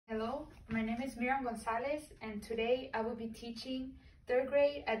My name is Miriam Gonzalez, and today I will be teaching third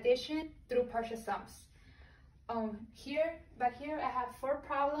grade addition through partial sums. Back here I have 4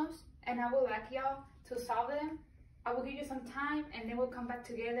 problems, and I would like y'all to solve them. I will give you some time, and then we'll come back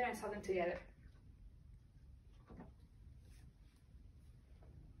together and solve them together.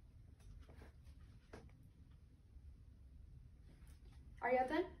 Are y'all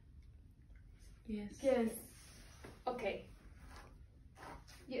done? Yes. Yes. Okay.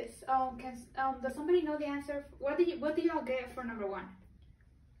 Yes. Does somebody know the answer? What do y'all get for number 1?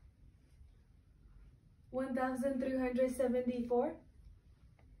 1,374.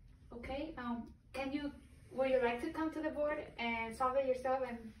 Okay. Would you like to come to the board and solve it yourself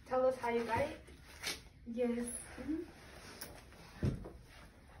and tell us how you got it? Yes.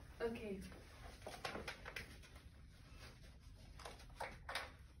 Okay.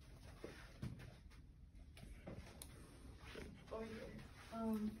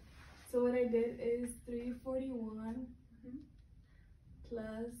 So what I did is 341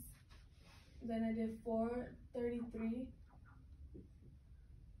 plus, then I did 433,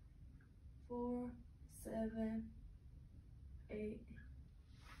 4, 7, 8,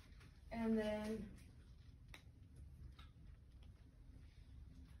 and then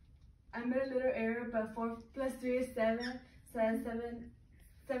I made a little error, but 4 plus 3 is 7, so that's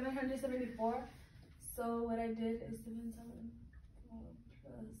 774. So what I did is 774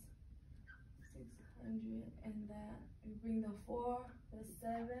 plus 600, and that we bring the 4, the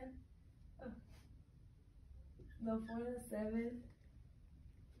 7, the 4, the 7,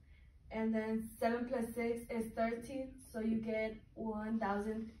 and then 7 plus 6 is 13, so you get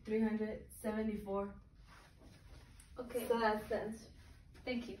 1,374. Okay. So that's the answer.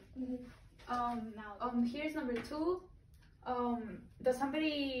 Thank you. Now, here's number 2. Does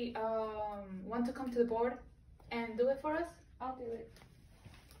somebody want to come to the board and do it for us? I'll do it.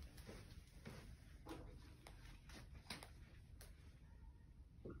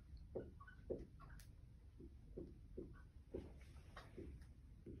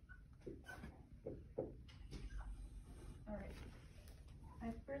 Alright.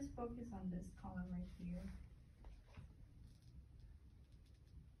 I first focus on this column right here.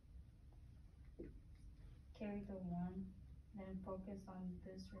 Carry the 1, then focus on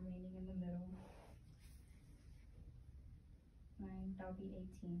this remaining in the middle. 9, that'll be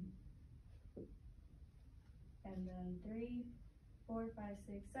 18. And then 3, 4, 5,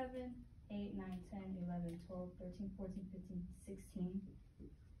 6, 7, 8, 9, 10, 11, 12, 13, 14, 15, 16.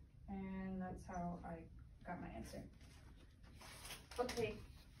 And that's how I got my answer. Okay.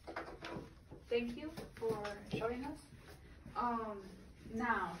 Thank you for showing us.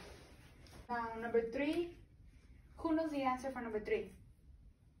 Now number 3. Who knows the answer for number 3?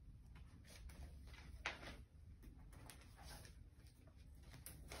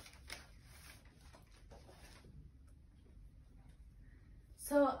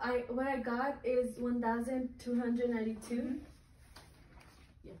 So what I got is 1,292.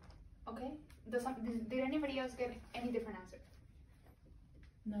 Yeah. Okay. Did anybody else get any different answer?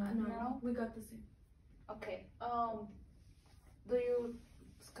 No, we got the same. Okay.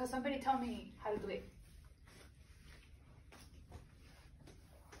 Cause somebody tell me how to do it.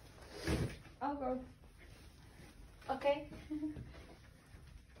 I'll go. Okay.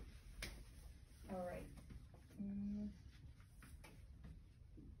 Alright.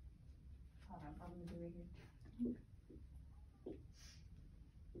 Hold on, I'm gonna do it here.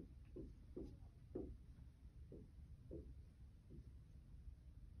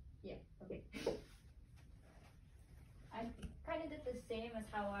 Yeah, okay. I kind of did the same as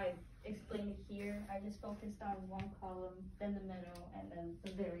how I explained it here. I just focused on one column, then the middle, and then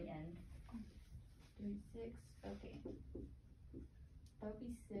the very end. 3, 6, okay. That'll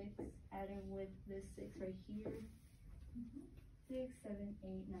be 6, added with this 6 right here. 6, 7,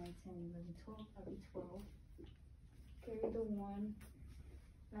 8, 9, 10, 11, 12, that'll be 12. Carry the 1,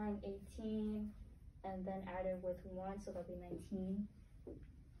 9, 18, and then added with 1, so that'll be 19.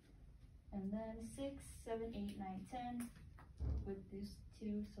 And then 6, 7, 8, 9, 10, with these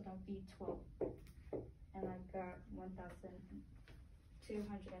 2, so that'll be 12. And I got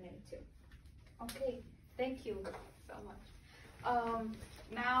 1,282. Okay. Thank you so much.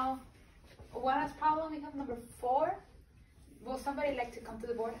 Now, one last problem. We have number 4. Will somebody like to come to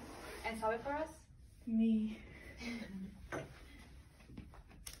the board and solve it for us? Me.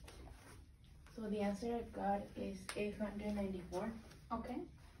 So the answer I got is 894. Okay.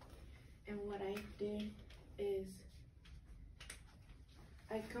 And what I did is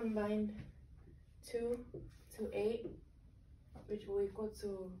I combined 2 to 8, which will equal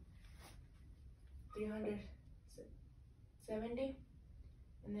to 370.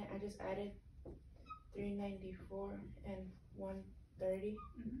 and then I just added 394 and 130,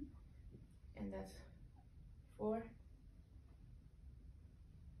 and that's 4,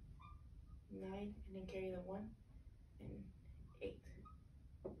 9, and then carry the 1, and 8.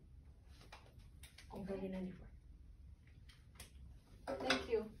 194. Thank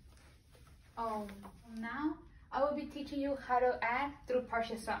you. Now I will be teaching you how to add through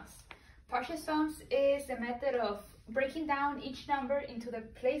partial sums. Partial sums is the method of breaking down each number into the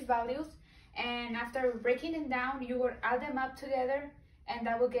place values, and after breaking them down, you will add them up together, and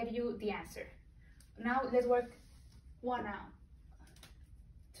that will get you the answer. Now let's work one out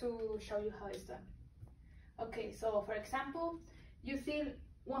to show you how it's done. Okay, so for example, you see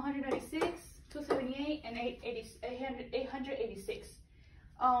 196, 278, and 886.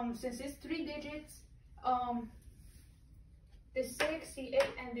 Since it's 3 digits, the 6, the 8,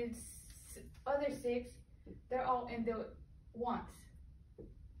 and the other 6, they're all in the ones.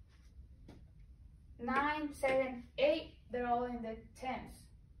 9, 7, 8, they're all in the tens.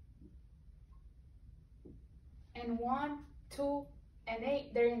 And 1, 2, and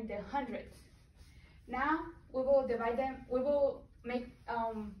 8, they're in the hundreds. Now we will divide them, we will make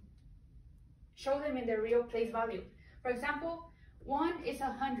show them in the real place value. For example, 1 is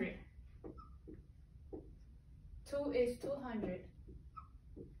 100, 2 is 200,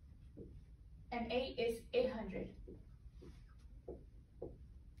 and 8 is 800.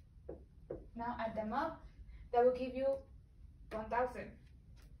 Now add them up, that will give you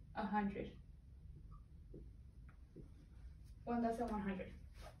 1,100. 1,100.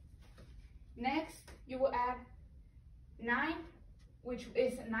 Next, you will add 9, which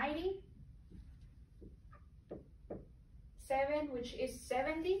is 90, 7, which is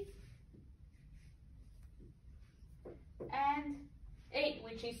 70, and 8,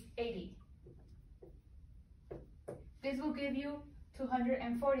 which is 80. This will give you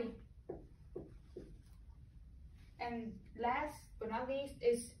 240. And last but not least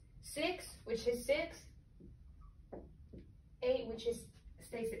is 6, which is 6, 8, which is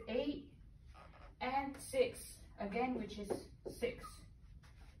stays at 8, and 6 again, which is 6.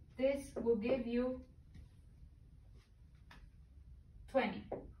 This will give you 20.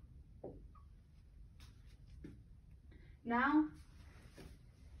 Now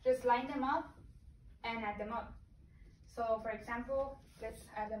just line them up and add them up. So for example, let's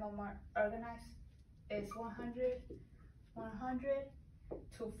add them up more organized. It's 100, 100,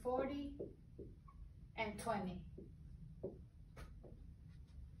 240, and 20.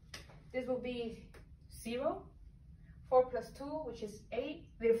 This will be 0, 4 plus 2, which is 8,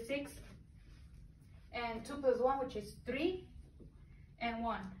 with 6, and 2 plus 1, which is 3, and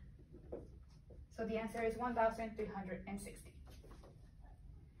 1. So the answer is 1,360.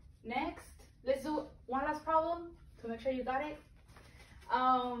 Next, let's do one last problem to make sure you got it.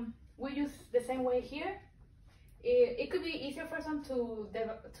 We use the same way here. It could be easier for some to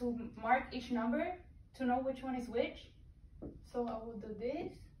mark each number to know which one is which. So I will do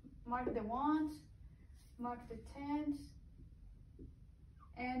this. Mark the ones, mark the tens,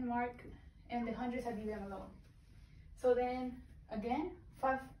 and the hundreds, I leave them alone. So then again,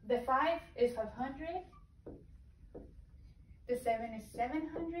 the 5 is 500, the 7 is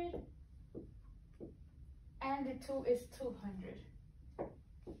 700, and the 2 is 200.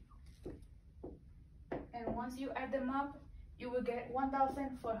 And once you add them up, you will get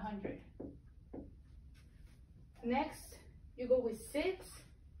 1,400. Next, you go with 6,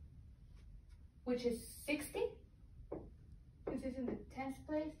 which is 60. This is in the tens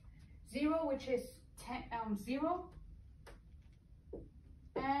place. 0, which is 0.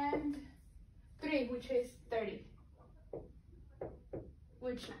 And 3, which is 30.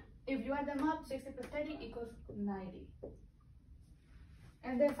 Which, if you add them up, 60 plus 30 equals 90.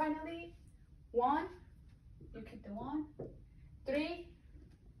 And then finally, 1, you keep the 1, 3,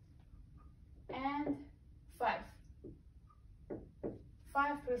 and 5.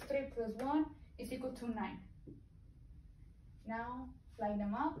 5 plus 3 plus 1 is equal to 9. Now, line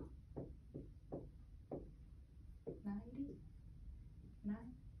them up. 90,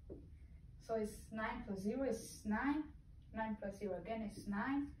 9. So it's 9 plus 0 is 9. 9 plus 0 again is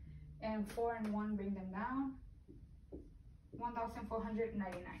 9. And 4 and 1 bring them down.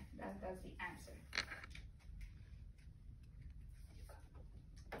 1,499. That's the answer.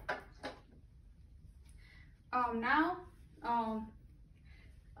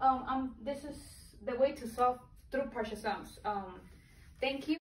 This is the way to solve through partial sums. Thank you.